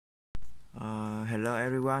Hello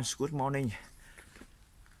everyone, good morning.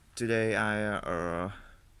 Today I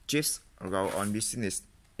just go on business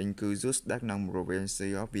in Cujut Daknong province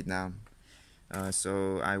of Vietnam.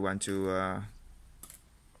 So I want to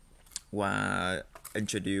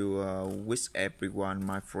introduce with everyone,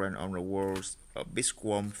 my friend on the world, a big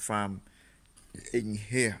worm farm in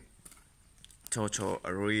here. Total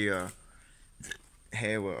area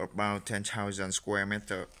have about 10,000 square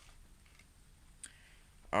meter.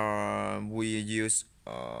 We use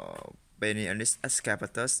Benelux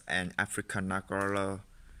excavators and African color.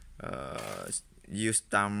 Use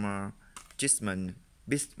time judgment,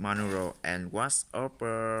 bit manual, and wash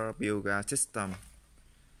upper biogas system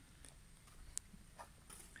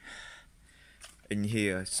in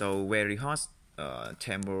here. So very hot.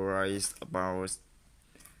 Temperature is about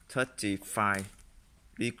 35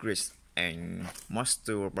 degrees and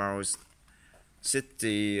moisture about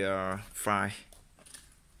 65%.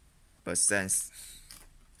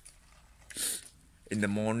 In the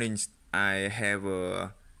mornings, I have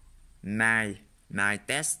a night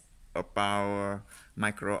test about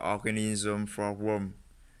microorganism for worm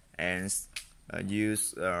and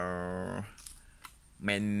use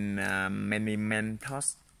many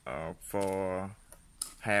methods for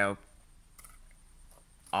help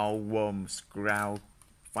our worms grow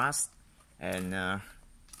fast and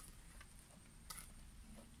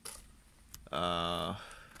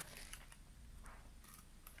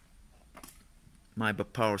my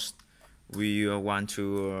purpose, we want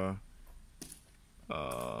to